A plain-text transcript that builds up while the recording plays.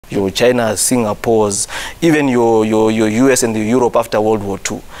your China, Singapore's, even your US and Europe after World War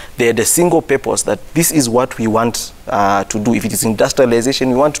II. They had a single purpose that this is what we want to do. If it is industrialization,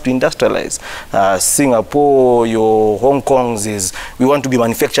 we want to industrialize. Singapore, your Hong Kong's is, we want to be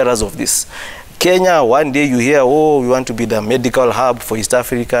manufacturers of this. Kenya, one day you hear, oh, we want to be the medical hub for East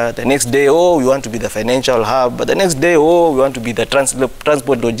Africa. The next day, oh, we want to be the financial hub. But the next day, oh, we want to be the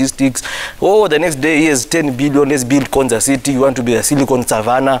transport logistics. Oh, the next day, here's 10 billion, let's build Konza City. We want to be the Silicon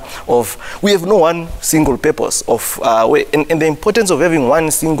Savannah of... We have no one single purpose of... and the importance of having one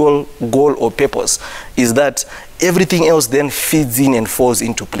single goal or purpose is that everything else then feeds in and falls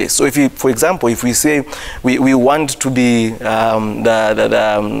into place. So if you, for example, if we say we want to be the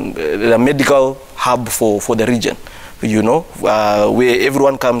medical hub for the region, you know, where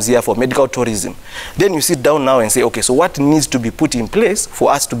everyone comes here for medical tourism, then you sit down now and say, okay, so what needs to be put in place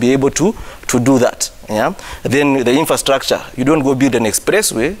for us to be able to do that? Yeah? Then the infrastructure, you don't go build an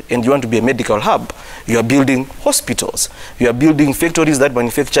expressway and you want to be a medical hub. You are building hospitals. You are building factories that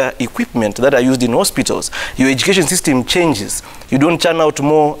manufacture equipment that are used in hospitals. Your education system changes. You don't churn out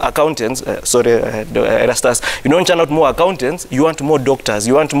more accountants. You don't churn out more accountants. You want more doctors.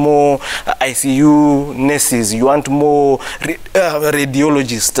 You want more ICU nurses. You want more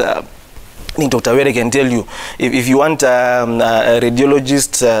radiologists. Dr. Were can tell you, if you want a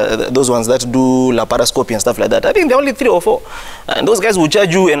radiologist, those ones that do laparoscopy and stuff like that, I think they're only 3 or 4. And those guys will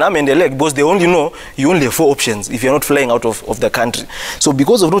charge you an arm and a leg because they only know you only have 4 options if you're not flying out of the country. So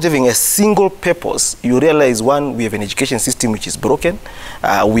because of not having a single purpose, you realize, one, we have an education system which is broken.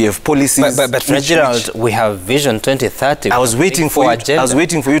 We have policies. But Reginald, we have Vision 2030. I was waiting for you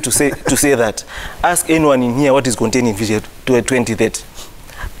to say that. Ask anyone in here what is contained in Vision 2030.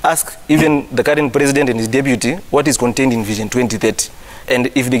 Ask even the current president and his deputy what is contained in Vision 2030.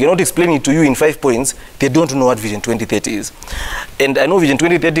 And if they cannot explain it to you in 5 points, they don't know what Vision 2030 is. And I know Vision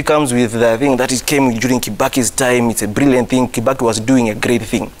 2030 comes with the thing that it came during Kibaki's time. It's a brilliant thing. Kibaki was doing a great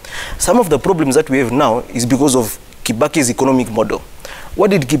thing. Some of the problems that we have now is because of Kibaki's economic model. What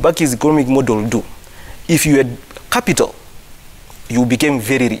did Kibaki's economic model do? If you had capital, you became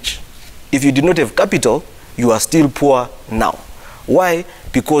very rich. If you did not have capital, you are still poor now. Why?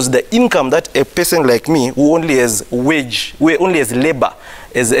 Because the income that a person like me who only has labor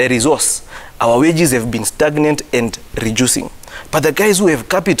as a resource, our wages have been stagnant and reducing. But the guys who have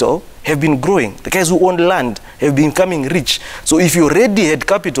capital have been growing. The guys who own land have been becoming rich. So if you already had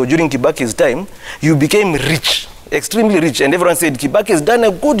capital during Kibaki's time, you became rich, extremely rich. And everyone said, Kibaki has done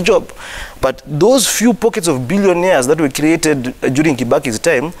a good job. But those few pockets of billionaires that were created during Kibaki's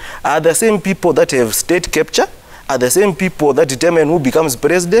time are the same people that have state capture, are the same people that determine who becomes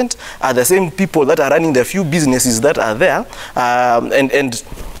president, are the same people that are running the few businesses that are there, and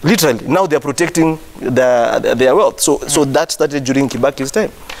literally now they're protecting their wealth. So that started during Kibaki's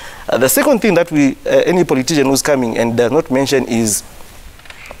time. The second thing that any politician who's coming and does not mention is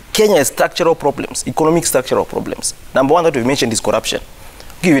Kenya has structural problems, economic structural problems. Number one that we mentioned is corruption.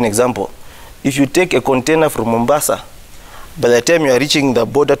 I'll give you an example. If you take a container from Mombasa, by the time you are reaching the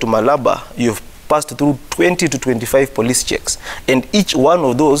border to Malaba, you've passed through 20 to 25 police checks. And each one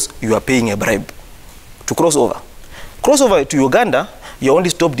of those, you are paying a bribe to cross over. Cross over to Uganda, you're only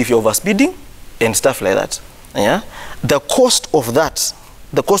stopped if you're overspeeding and stuff like that. Yeah? The cost of that,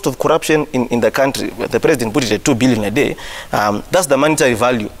 the cost of corruption in the country, the president put it at 2 billion a day, that's the monetary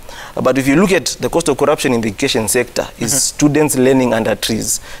value. But if you look at the cost of corruption in the education sector, is students learning under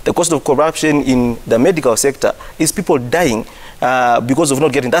trees. The cost of corruption in the medical sector is people dying because of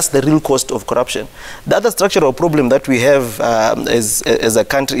not getting. That's the real cost of corruption. The other structural problem that we have as a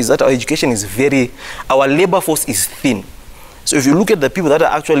country is that our education is our labor force is thin. So if you look at the people that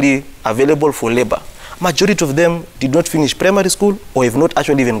are actually available for labor, majority of them did not finish primary school or have not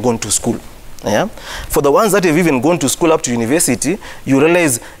actually even gone to school. Yeah? For the ones that have even gone to school up to university, you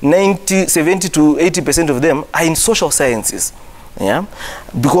realize 70 to 80% of them are in social sciences. Yeah?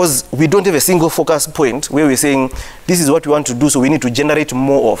 Because we don't have a single focus point where we're saying, this is what we want to do, so we need to generate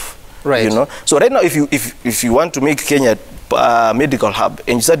more of. Right. You know? So right now, if you want to make Kenya a medical hub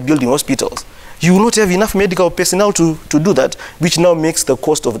and you start building hospitals, you will not have enough medical personnel to do that, which now makes the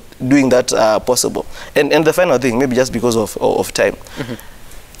cost of doing that possible. And the final thing, maybe just because of time,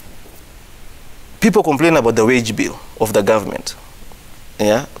 people complain about the wage bill of the government.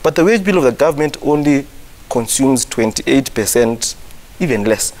 Yeah? But the wage bill of the government only consumes 28%, even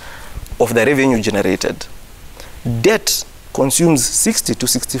less, of the revenue generated. Debt consumes 60 to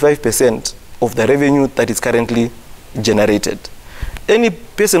 65% of the revenue that is currently generated. Any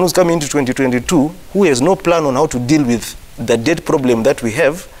person who's coming into 2022 who has no plan on how to deal with the debt problem that we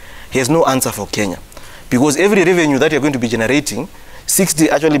have, he has no answer for Kenya. Because every revenue that you're going to be generating, 60,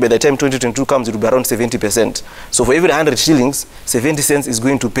 actually by the time 2022 comes, it will be around 70%. So for every 100 shillings, 70 cents is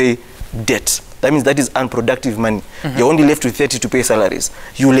going to pay debt. That means that is unproductive money. You're only left with 30 to pay salaries.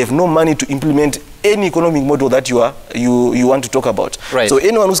 You will have no money to implement any economic model that you want to talk about. Right. So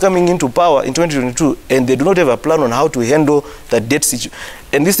anyone who's coming into power in 2022 and they do not have a plan on how to handle the debt situation,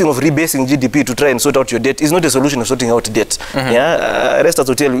 and this thing of rebasing GDP to try and sort out your debt is not a solution of sorting out debt. Yeah, Restas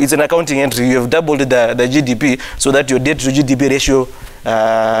will tell you it's an accounting entry. You have doubled the GDP so that your debt to GDP ratio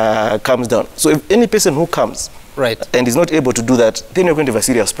comes down. So if any person who comes and is not able to do that, then you're going to have a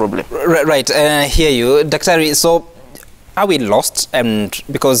serious problem. Right. Hear you, Daktari. So are we lost? And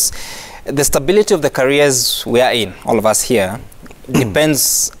because the stability of the careers we are in, all of us here,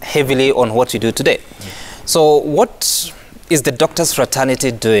 depends heavily on what we do today. So what is the doctors'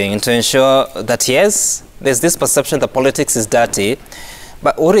 fraternity doing to ensure that, yes, there's this perception that politics is dirty,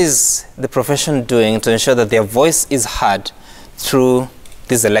 but what is the profession doing to ensure that their voice is heard through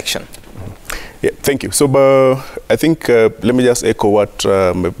this election? Yeah, thank you. So I think let me just echo what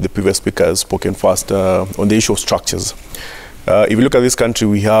the previous speaker has spoken first on the issue of structures. If you look at this country,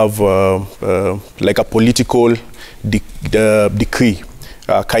 we have like a political decree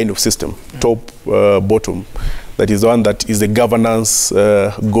kind of system, top, bottom. That is the one that is the governance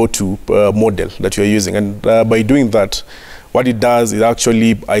go-to model that you are using. And by doing that, what it does is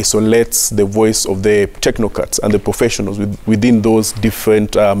actually isolates the voice of the technocrats and the professionals within those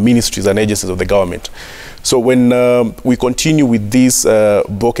different ministries and agencies of the government. So when we continue with this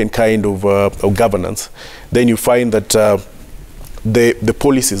broken kind of governance, then you find that the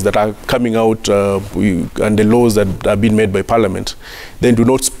policies that are coming out and the laws that are being made by Parliament then do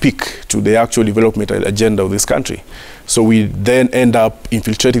not speak to the actual development agenda of this country. So we then end up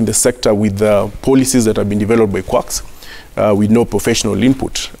infiltrating the sector with policies that have been developed by quacks, with no professional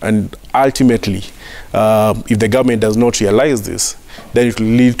input. And ultimately, if the government does not realize this, then it will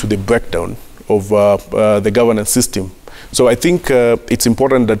lead to the breakdown of the governance system. So I think it's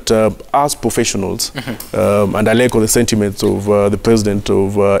important that as professionals, and I echo the sentiments of the president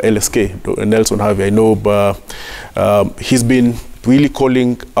of LSK, Nelson Harvey, I know he's been really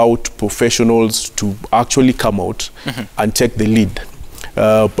calling out professionals to actually come out and take the lead.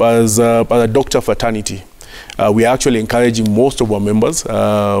 As a doctor fraternity, we are actually encouraging most of our members,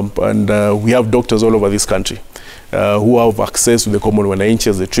 and we have doctors all over this country who have access to the common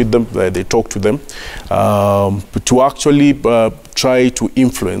wananchi. They treat them, they talk to them, to actually try to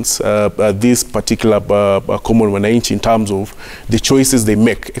influence this particular common wananchi in terms of the choices they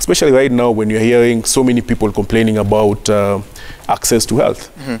make, especially right now when you're hearing so many people complaining about access to health.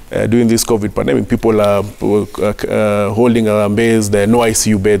 During this COVID pandemic, people are holding around beds, there are no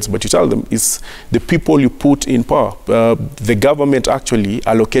ICU beds, but you tell them it's the people you put in power. The government actually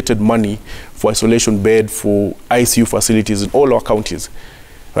allocated money for isolation bed, for ICU facilities in all our counties.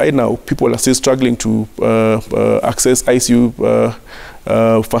 Right now, people are still struggling to access ICU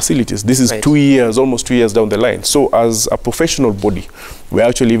facilities. This is 2 years, almost 2 years down the line. So as a professional body, we're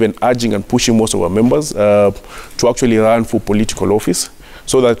actually even urging and pushing most of our members to actually run for political office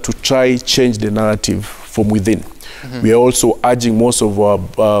so that to try change the narrative from within. We are also urging most of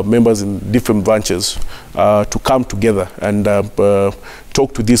our members in different branches to come together and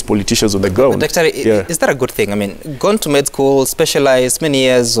talk to these politicians on the ground. Doctor, is that a good thing? I mean, gone to med school, specialized, many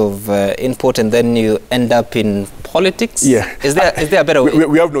years of input, and then you end up in politics? Yeah. Is there a better way?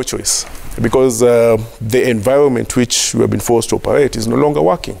 We have no choice, because the environment which we have been forced to operate is no longer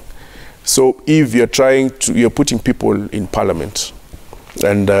working. So if you're putting people in parliament,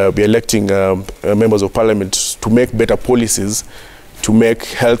 and be electing members of parliament to make better policies, to make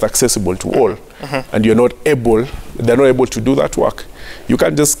health accessible to all, and they're not able to do that work. You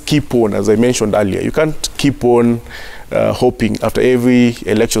can't just keep on, as I mentioned earlier, you can't keep on hoping after every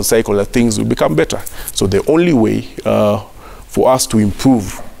election cycle that things will become better. So the only way for us to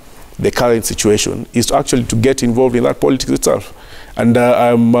improve the current situation is to get involved in that politics itself. And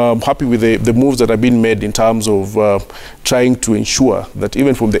I'm happy with the moves that have been made in terms of trying to ensure that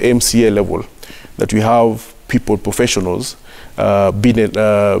even from the MCA level, that we have people, professionals, being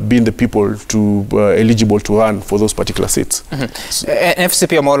the people to eligible to run for those particular seats.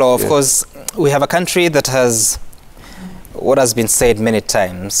 FCP Omolo, of course, we have a country that has, what has been said many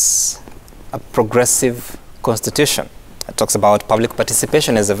times, a progressive constitution. It talks about public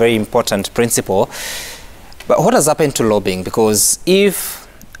participation as a very important principle. But what has happened to lobbying? Because if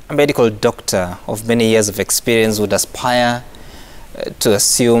a medical doctor of many years of experience would aspire to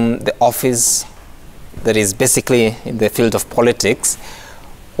assume the office that is basically in the field of politics,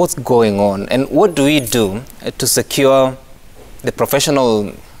 what's going on? And what do we do to secure the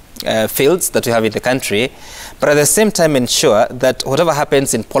professional fields that we have in the country, but at the same time ensure that whatever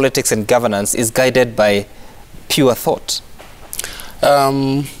happens in politics and governance is guided by pure thought?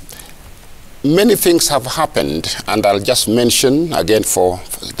 Many things have happened, and I'll just mention again for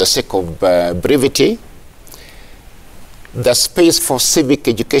the sake of brevity. The space for civic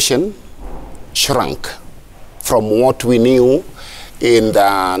education shrunk from what we knew in the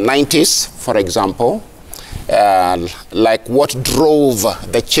 90s, for example, like what drove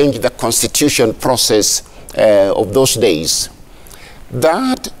the change the constitution process of those days.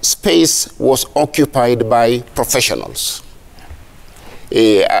 That space was occupied by professionals.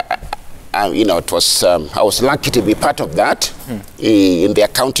 You know, it was, I was lucky to be part of that in the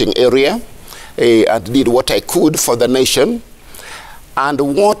accounting area. I did what I could for the nation.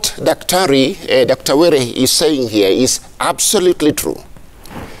 And what Dr. Were is saying here is absolutely true.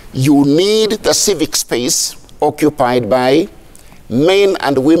 You need the civic space occupied by men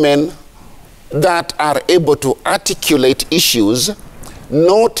and women that are able to articulate issues,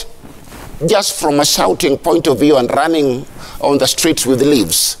 not just from a shouting point of view and running on the streets with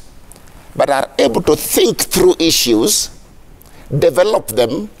leaves, but are able to think through issues, develop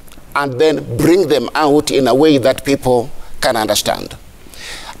them, and then bring them out in a way that people can understand.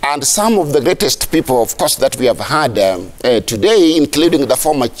 And some of the greatest people, of course, that we have had today, including the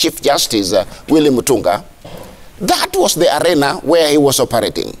former Chief Justice, Willy Mutunga, that was the arena where he was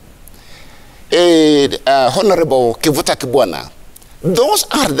operating. Honorable Kivuta Kibwana, those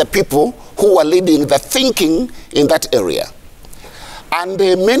are the people who are leading the thinking in that area. And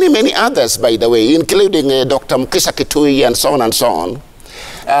many, many others, by the way, including Dr. Mkisa Kitui and so on and so on.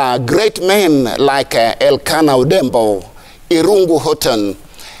 Great men like Elkanah Odembo, Irungu Houghton,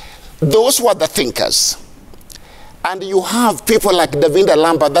 those were the thinkers. And you have people like Davinda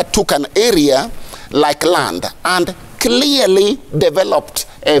Lamba that took an area like land and clearly developed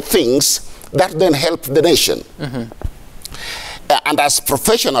things that then helped the nation. And as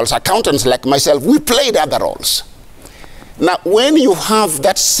professionals, accountants like myself, we played other roles. Now, when you have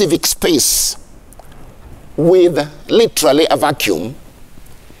that civic space with literally a vacuum,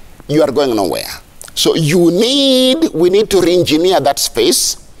 you are going nowhere. So we need to re-engineer that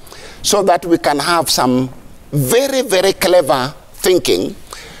space so that we can have some very, very clever thinking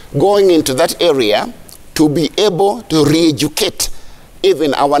going into that area to be able to re-educate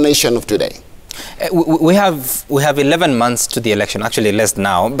even our nation of today. We have 11 months to the election, actually less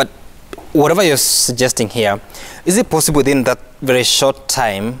now, but whatever you're suggesting here, is it possible within that very short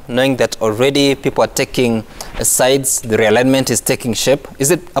time, knowing that already people are taking sides, the realignment is taking shape?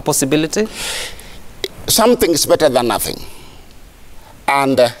 Is it a possibility? Something is better than nothing.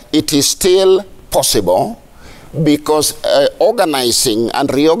 And it is still possible because organizing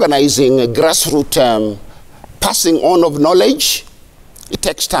and reorganizing grassroots passing on of knowledge, it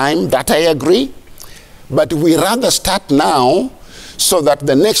takes time, that I agree. But we rather start now so that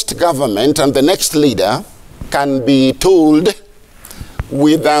the next government and the next leader can be told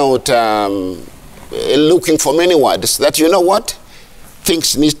without looking for many words that, you know what,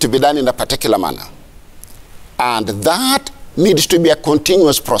 things need to be done in a particular manner. And that needs to be a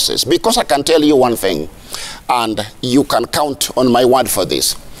continuous process, because I can tell you one thing, and you can count on my word for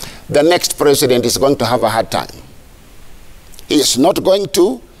this. The next president is going to have a hard time. He is not going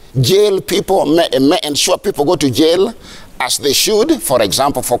to jail people, ensure people go to jail as they should, for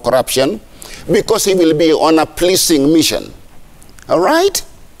example, for corruption, because he will be on a policing mission. All right?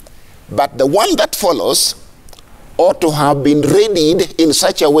 But the one that follows ought to have been readied in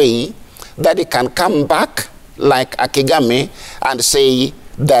such a way that he can come back like Akigame and say,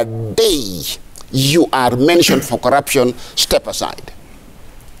 the day you are mentioned for corruption, step aside.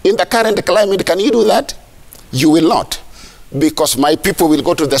 In the current climate, can you do that? You will not, because my people will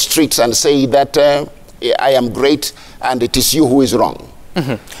go to the streets and say that I am great and it is you who is wrong.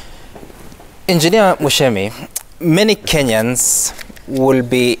 Engineer Mushemi, many Kenyans will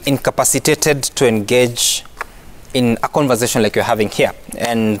be incapacitated to engage in a conversation like you're having here,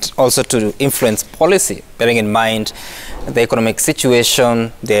 and also to influence policy, bearing in mind the economic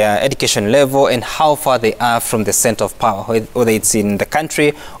situation, their education level, and how far they are from the center of power, whether it's in the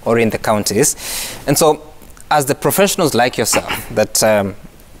country or in the counties. And so, as the professionals like yourself that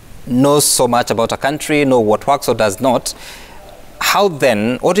know so much about a country, know what works or does not, how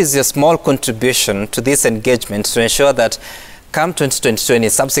then, what is your small contribution to this engagement to ensure that come 2022 and in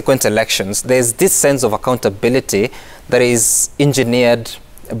subsequent elections, there's this sense of accountability that is engineered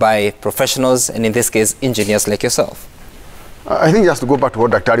by professionals, and in this case, engineers like yourself? I think just to go back to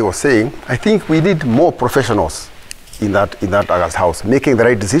what Dr. was saying, I think we need more professionals in that August House, making the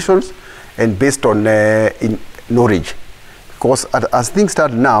right decisions and based on knowledge. Because as things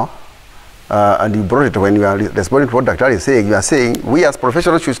stand now, and you brought it when you are responding to what Dr. is saying, you are saying we as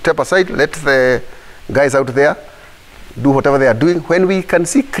professionals should step aside, let the guys out there do whatever they are doing when we can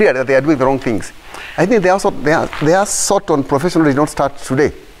see clearly that they are doing the wrong things. I think their sort on professionals did not start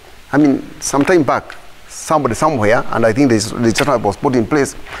today. I mean, some time back, somebody somewhere, and I think the channel was put in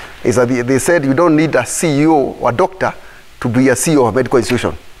place, is that they said you don't need a CEO or a doctor to be a CEO of a medical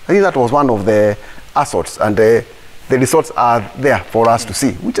institution. I think that was one of the asserts, and the results are there for us to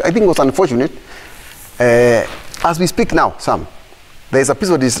see, which I think was unfortunate. As we speak now, Sam, there is a piece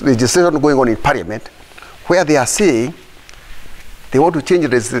of this legislation going on in Parliament where they are saying they want to change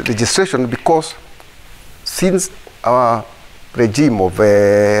the legislation because since our regime of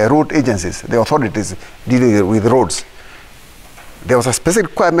road agencies, the authorities dealing with roads, there was a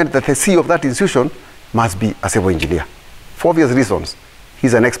specific requirement that the CEO of that institution must be a civil engineer. For obvious reasons,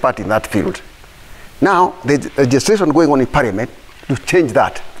 he's an expert in that field. Now, the legislation going on in Parliament to change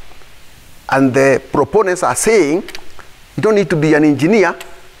that. And the proponents are saying you don't need to be an engineer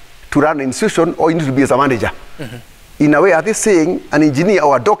to run an institution, or you need to be as a manager. Mm-hmm. In a way, are they saying an engineer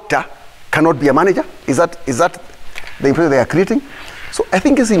or a doctor cannot be a manager? Is that the impression they are creating? So I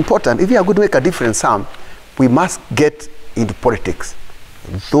think it's important. If we are going to make a difference, Sam, we must get into politics.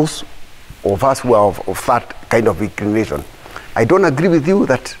 Those of us who are of that kind of inclination. I don't agree with you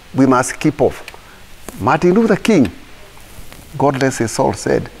that we must keep off. Martin Luther King, God bless his soul,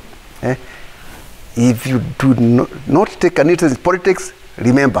 said, if you do not take an interest in politics,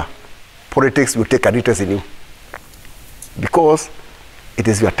 remember, politics will take an interest in you. Because it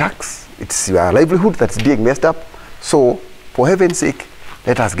is your tax, it's your livelihood that's being messed up. So, for heaven's sake,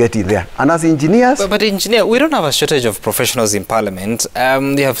 let us get in there. And as engineers... But engineer, we don't have a shortage of professionals in Parliament.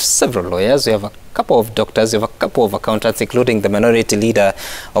 We have several lawyers, we have a couple of doctors, we have a couple of accountants, including the minority leader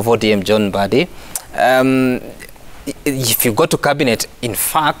of ODM, John Mbadi. If you go to cabinet, in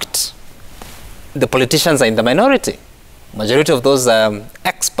fact, the politicians are in the minority. Majority of those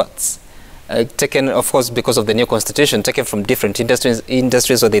experts, taken, of course, because of the new constitution, taken from different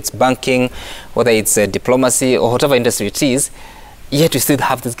industries, whether it's banking, whether it's diplomacy, or whatever industry it is, yet we still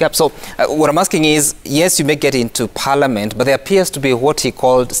have this gap. So what I'm asking is, yes, you may get into Parliament, but there appears to be what he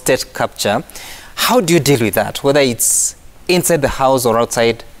called state capture. How do you deal with that, whether it's inside the House or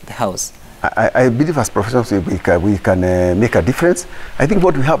outside the House? I believe as professionals we can make a difference. I think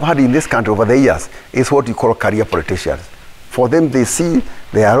what we have had in this country over the years is what you call career politicians. For them, they see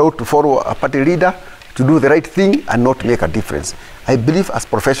they are out to follow a party leader, to do the right thing and not make a difference. I believe as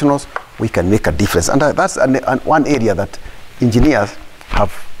professionals, we can make a difference. And that's one area that engineers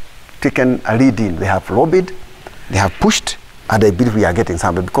have taken a lead in. They have lobbied, they have pushed, and I believe we are getting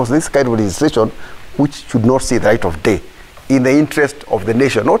something. Because this kind of legislation, which should not see the light of day, in the interest of the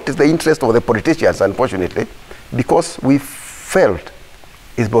nation, not the interest of the politicians, unfortunately, because we felt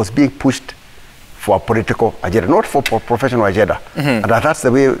it was being pushed for a political agenda, not for professional agenda. Mm-hmm. And that's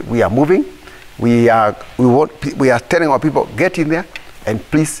the way we are moving. We are telling our people, get in there and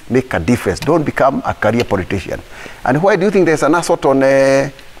please make a difference. Don't become a career politician. And why do you think there's an assault on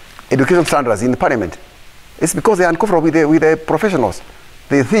education standards in the Parliament? It's because they are uncomfortable with the professionals.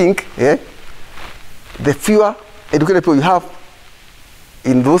 They think the fewer educated people you have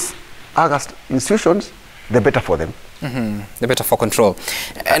in those August institutions, the better for them. Mm-hmm. The better for control.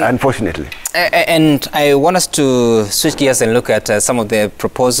 And unfortunately. And I want us to switch gears and look at some of the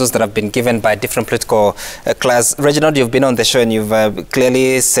proposals that have been given by different political class. Reginald, you've been on the show and you've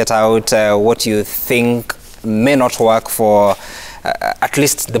clearly set out what you think may not work for at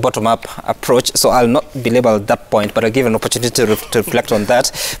least the bottom-up approach. So I'll not belabor that point, but I'll give an opportunity to reflect on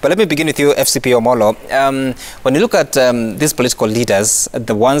that. But let me begin with you, FCP Omolo. When you look at these political leaders,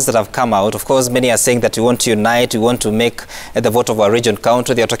 the ones that have come out, of course, many are saying that we want to unite, we want to make the vote of our region count.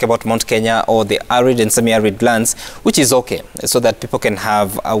 They are talking about Mount Kenya or the arid and semi-arid lands, which is okay, so that people can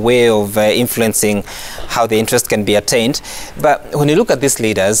have a way of influencing how the interest can be attained. But when you look at these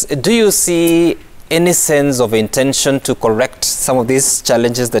leaders, do you see any sense of intention to correct some of these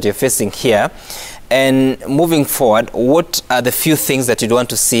challenges that you're facing here? And moving forward, what are the few things that you'd want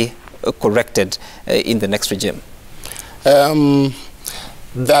to see corrected in the next regime? The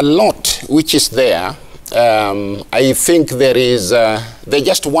lot which is there, I think there's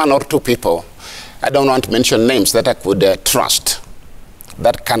just one or two people, I don't want to mention names, that I could trust,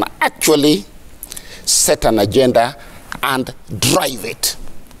 that can actually set an agenda and drive it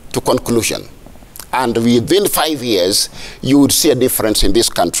to conclusion. And within 5 years, you would see a difference in this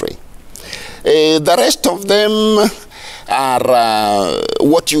country. The rest of them are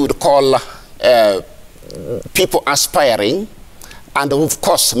what you would call people aspiring and, of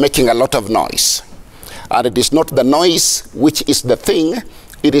course, making a lot of noise. And it is not the noise which is the thing.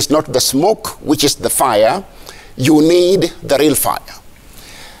 It is not the smoke which is the fire. You need the real fire.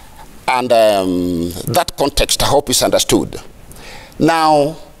 And that context, I hope, is understood.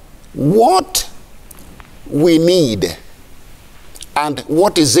 Now, what we need and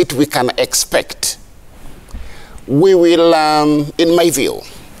what is it we can expect? We will, in my view,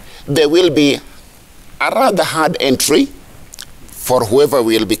 there will be a rather hard entry for whoever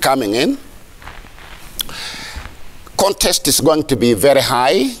will be coming in. Contest is going to be very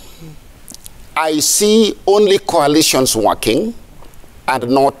high. I see only coalitions working and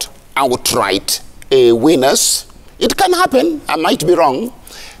not outright winners. It can happen, I might be wrong,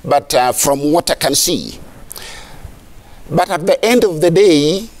 but from what I can see. But at the end of the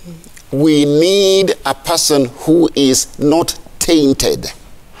day, we need a person who is not tainted,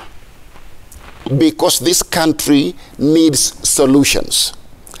 because this country needs solutions.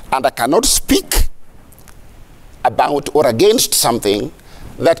 And I cannot speak about or against something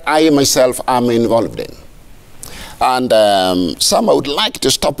that I myself am involved in. And some would like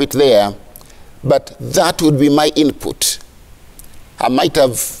to stop it there, but that would be my input. I might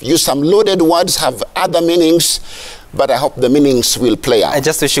have used some loaded words, have other meanings, but I hope the meanings will play out. I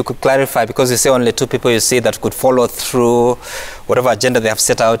just wish you could clarify, because you say only two people you see that could follow through whatever agenda they have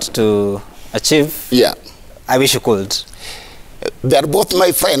set out to achieve. Yeah. I wish you could. They're both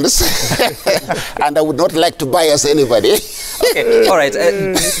my friends, and I would not like to bias anybody. Okay, all right.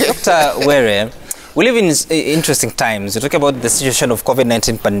 Dr. Were, we live in interesting times. You talk about the situation of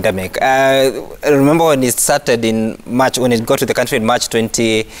COVID-19 pandemic. I remember when it started in March, when it got to the country in March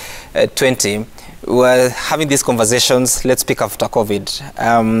 2020, we were having these conversations, let's speak after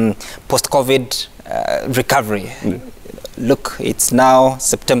COVID, post-COVID recovery. Look, it's now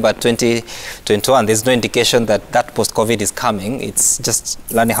September 2021. There's no indication that that post-COVID is coming. It's just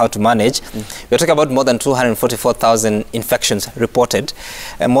learning how to manage. We're talking about more than 244,000 infections reported.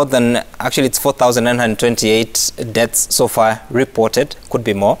 More than, actually, it's 4,928 deaths so far reported. Could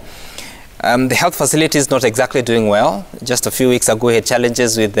be more. The health facility is not exactly doing well. Just a few weeks ago, we had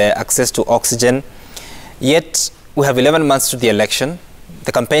challenges with access to oxygen. Yet, we have 11 months to the election.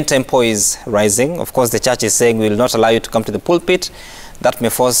 The campaign tempo is rising. Of course, the church is saying we will not allow you to come to the pulpit. That may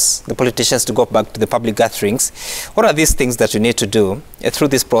force the politicians to go back to the public gatherings. What are these things that you need to do through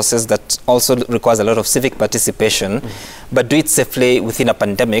this process that also requires a lot of civic participation, but do it safely within a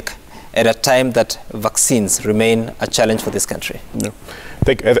pandemic at a time that vaccines remain a challenge for this country? Yeah.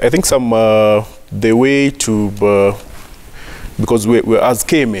 I think the way to, because we're as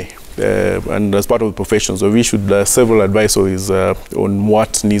KMA, and as part of the profession, so we should several advisories on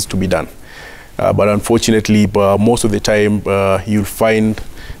what needs to be done. But unfortunately, most of the time, you'll find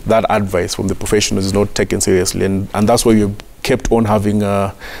that advice from the professionals is not taken seriously. And that's why we've kept on having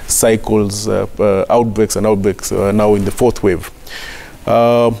cycles, outbreaks and outbreaks now in the fourth wave.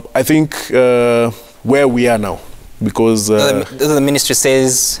 I think where we are now, because... the ministry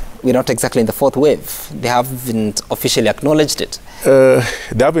says we're not exactly in the fourth wave. They haven't officially acknowledged it. They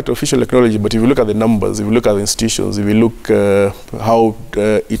haven't officially acknowledged it, but if you look at the numbers, if you look at the institutions, if you look how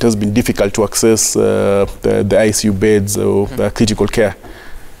it has been difficult to access the ICU beds or critical care,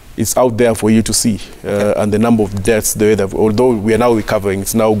 it's out there for you to see. And the number of deaths, although we are now recovering,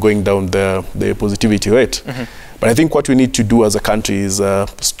 it's now going down the positivity rate. But I think what we need to do as a country is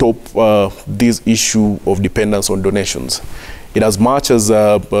stop this issue of dependence on donations. In as much as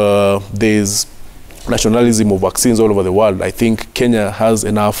there's nationalism of vaccines all over the world, I think Kenya has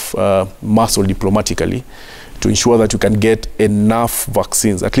enough muscle diplomatically to ensure that you can get enough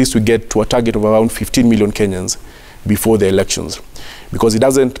vaccines. At least we get to a target of around 15 million Kenyans before the elections. Because it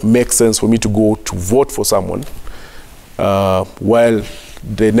doesn't make sense for me to go to vote for someone while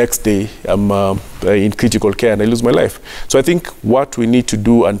the next day I'm in critical care and I lose my life. So I think what we need to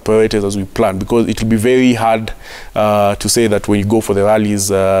do and prioritize as we plan, because it will be very hard to say that when you go for the rallies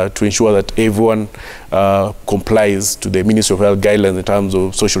to ensure that everyone complies to the Ministry of Health guidelines in terms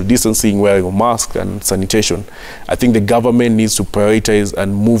of social distancing, wearing a mask and sanitation. I think the government needs to prioritize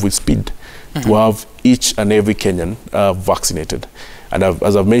and move with speed to have each and every Kenyan vaccinated. And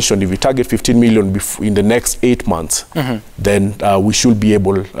as I've mentioned, if we target 15 million in the next 8 months, then we should be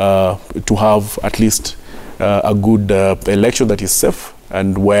able to have at least a good election that is safe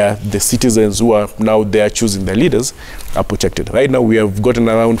and where the citizens who are now there choosing their leaders are protected. Right now, we have gotten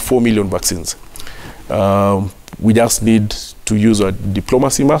around 4 million vaccines. We just need to use our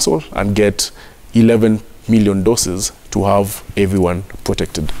diplomacy muscle and get 11 million doses to have everyone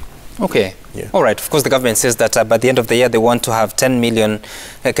protected. Okay. Yeah. All right. Of course, the government says that by the end of the year, they want to have 10 million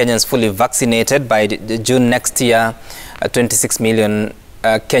Kenyans fully vaccinated. By June next year, 26 million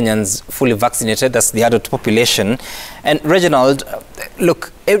Kenyans fully vaccinated. That's the adult population. And Reginald,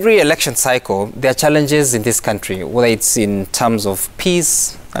 look, every election cycle, there are challenges in this country, whether it's in terms of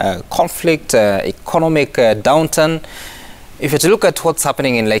peace, conflict, economic downturn. If you're to look at what's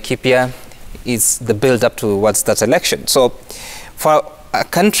happening in Laikipia, it's the build-up towards that election. So for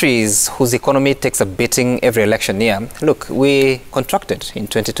countries whose economy takes a beating every election year, look, we contracted in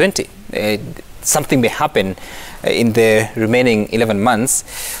 2020. Something may happen in the remaining 11 months.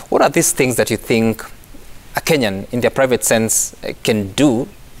 What are these things that you think a Kenyan, in their private sense, can do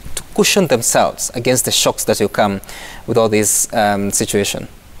to cushion themselves against the shocks that will come with all this situation?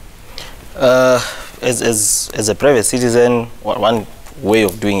 As a private citizen, one way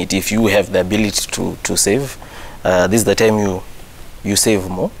of doing it, if you have the ability to save, this is the time you save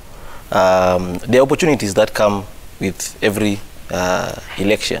more. The opportunities that come with every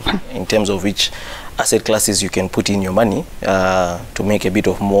election in terms of which asset classes you can put in your money to make a bit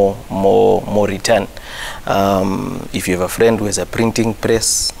of more return. If you have a friend who has a printing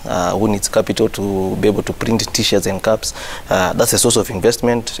press, who needs capital to be able to print t-shirts and caps, that's a source of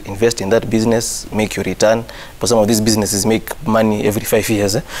investment. Invest in that business, make your return. But some of these businesses make money every 5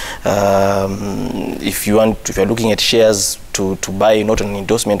 years. If you're looking at shares to buy, not an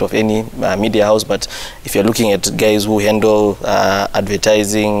endorsement of any media house, but if you're looking at guys who handle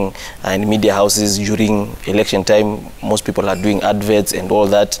advertising and media houses during election time, most people are doing adverts and all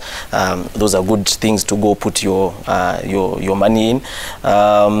that. Those are good things to go put your money in.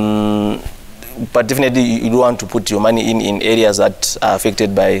 But definitely you don't want to put your money in areas that are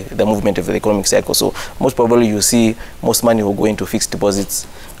affected by the movement of the economic cycle. So most probably you see most money will go into fixed deposits.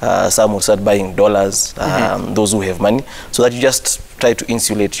 Some will start buying dollars, those who have money, so that you just try to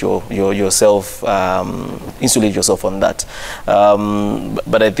insulate yourself on that.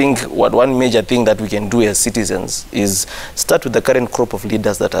 But I think one major thing that we can do as citizens is start with the current crop of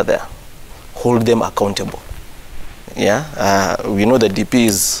leaders that are there. Hold them accountable. Yeah, we know that DP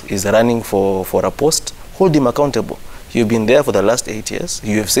is running for a post. Hold him accountable. You've been there for the last 8 years.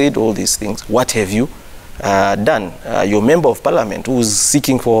 You have said all these things. What have you done? Your member of parliament who's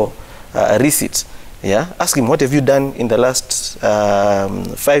seeking for a receipt, yeah, ask him, what have you done in the last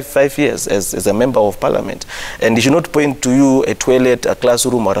 5 years as a member of parliament? And he should not point to you a toilet, a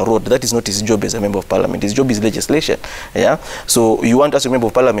classroom, or a road. That is not his job as a member of parliament. His job is legislation. Yeah. So you want, as a member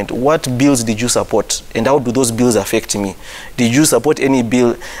of parliament, what bills did you support, and how do those bills affect me? Did you support any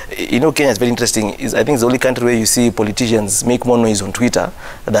bill? You know, Kenya is very interesting. I think it's the only country where you see politicians make more noise on Twitter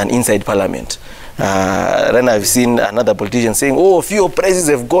than inside parliament. Then I've seen another politician saying, oh, fuel prices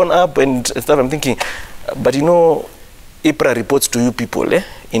have gone up and stuff. I'm thinking, but you know, IPRA reports to you people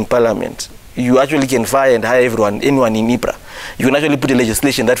in parliament. You actually can fire and hire anyone in IPRA. You can actually put a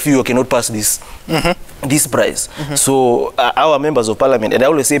legislation that fuel cannot pass this price. So our members of parliament, and I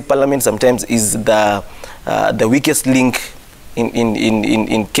always say parliament sometimes is the weakest link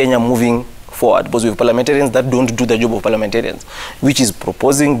in Kenya moving forward, because we have parliamentarians that don't do the job of parliamentarians, which is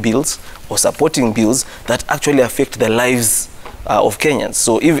proposing bills or supporting bills that actually affect the lives of Kenyans.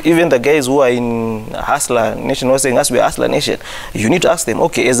 So even the guys who are in Hustler Nation who are saying us, we are Hustler Nation, you need to ask them,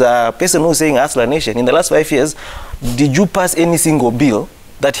 okay, as a person who's saying Hustler Nation, in the last 5 years, did you pass any single bill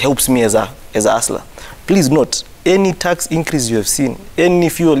that helps me as a hustler? Please note, any tax increase you have seen, any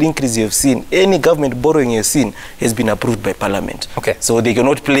fuel increase you have seen, any government borrowing you have seen has been approved by parliament. Okay. So they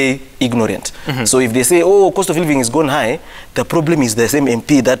cannot play ignorant. So if they say, oh, cost of living is gone high, the problem is the same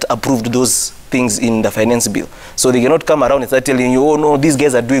MP that approved those things in the finance bill. So they cannot come around and start telling you, oh no, these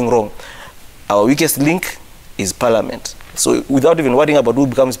guys are doing wrong. Our weakest link is parliament. So without even worrying about who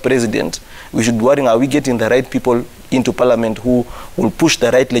becomes president, we should be worrying, are we getting the right people into parliament who will push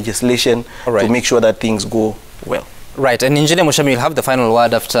the right legislation to make sure that things go well. Right, and Engineer Mushami, you'll have the final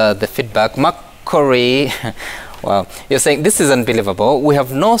word after the feedback. Mark Corey, wow, you're saying this is unbelievable. We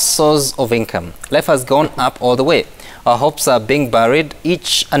have no source of income. Life has gone up all the way. Our hopes are being buried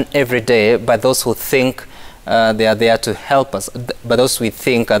each and every day by those who think they are there to help us, by those we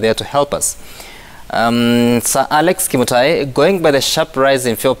think are there to help us. Sir Alex Kimutai, going by the sharp rise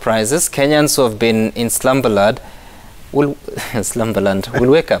in fuel prices, Kenyans who have been in slumberland will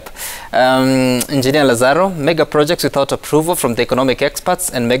wake up. Engineer Lazaro, mega projects without approval from the economic experts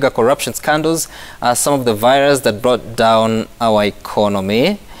and mega corruption scandals are some of the virus that brought down our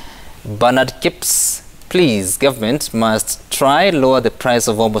economy. Bernard Kipps, please, government must try lower the price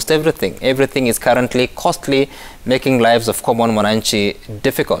of almost everything. Everything is currently costly, making lives of common Mwananchi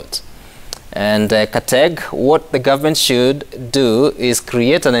difficult. And Kateg, what the government should do is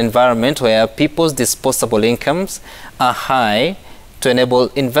create an environment where people's disposable incomes are high to enable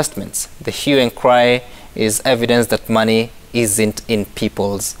investments. The hue and cry is evidence that money isn't in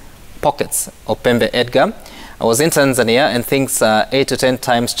people's pockets. Opembe Edgar was in Tanzania and thinks 8 to 10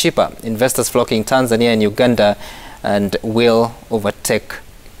 times cheaper. Investors flocking Tanzania and Uganda and will overtake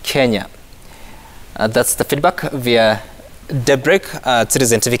Kenya. That's the feedback via Daybreak,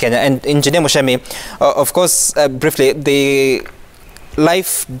 Citizen TV Kenya. And Engineer Mushemi, of course, briefly, the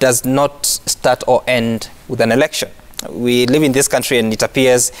life does not start or end with an election. We live in this country and it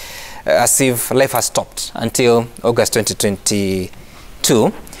appears as if life has stopped until August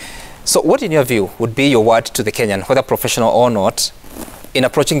 2022. So what, in your view, would be your word to the Kenyan, whether professional or not, in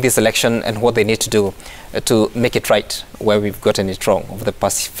approaching this election and what they need to do to make it right where we've gotten it wrong over the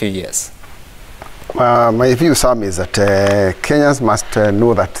past few years? My view, Sam, is that Kenyans must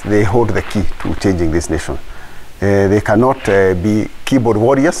know that they hold the key to changing this nation. They cannot be keyboard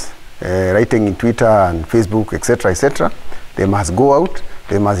warriors, writing in Twitter and Facebook, etc., etc. They must go out.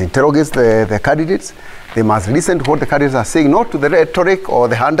 They must interrogate the candidates. They must listen to what the candidates are saying, not to the rhetoric or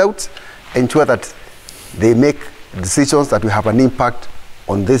the handouts. Ensure that they make decisions that will have an impact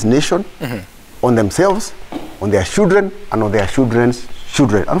on this nation, on themselves, on their children, and on their children's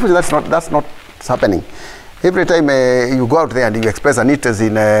children. Unfortunately, that's not happening. Every time you go out there and you express an interest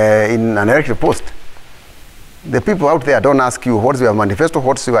in an elected post, the people out there don't ask you what's your manifesto,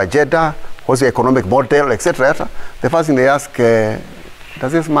 what's your agenda, what's your economic model, etc. The first thing they ask,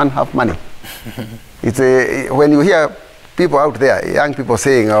 does this man have money? It's when you hear people out there, young people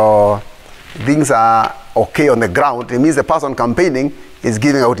saying, oh, things are okay on the ground, it means the person campaigning is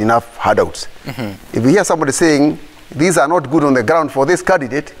giving out enough handouts. If you hear somebody saying, these are not good on the ground for this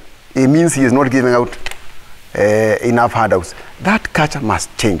candidate, it means he is not giving out enough handouts. That culture must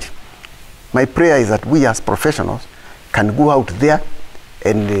change. My prayer is that we as professionals can go out there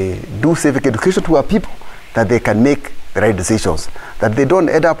and do civic education to our people, that they can make the right decisions, that they don't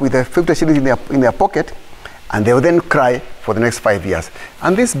end up with 50 shillings in their pocket and they will then cry for the next 5 years.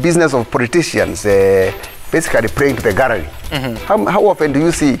 And this business of politicians basically praying to the gallery. How often do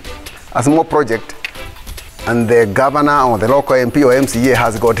you see a small project and the governor or the local MP or MCA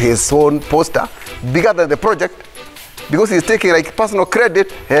has got his own poster bigger than the project, because he's taking like personal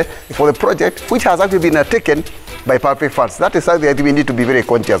credit for the project, which has actually been taken by public funds. That is something that we need to be very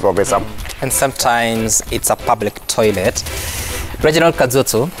conscious of. And sometimes it's a public toilet. Reginald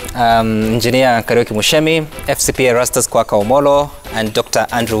Kazutu, Engineer Kariuki Mushemi, FCPA Erastus Kwaka Omolo, and Dr.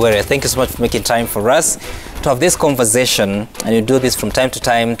 Andrew Were, thank you so much for making time for us to have this conversation. And you do this from time to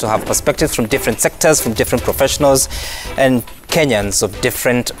time to have perspectives from different sectors, from different professionals, and Kenyans of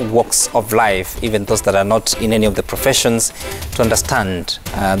different walks of life, even those that are not in any of the professions, to understand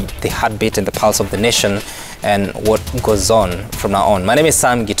the heartbeat and the pulse of the nation and what goes on from now on. My name is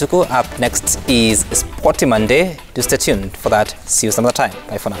Sam Gituku. Up next is Sporty Monday. Do stay tuned for that. See you some other time.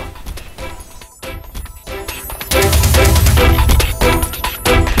 Bye for now.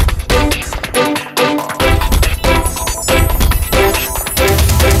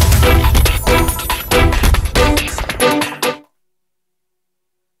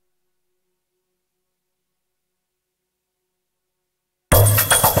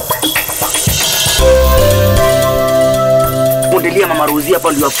 Maruzia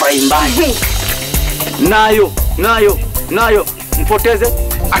hapa ndio afurahi mbaya. Nayo mpoteze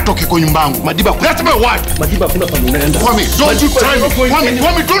atoke kwa nyumbangu. Madiba lazima what? Madiba kuna pa unaenda. Kwame, don't you try me.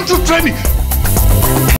 Kwame, don't you try me.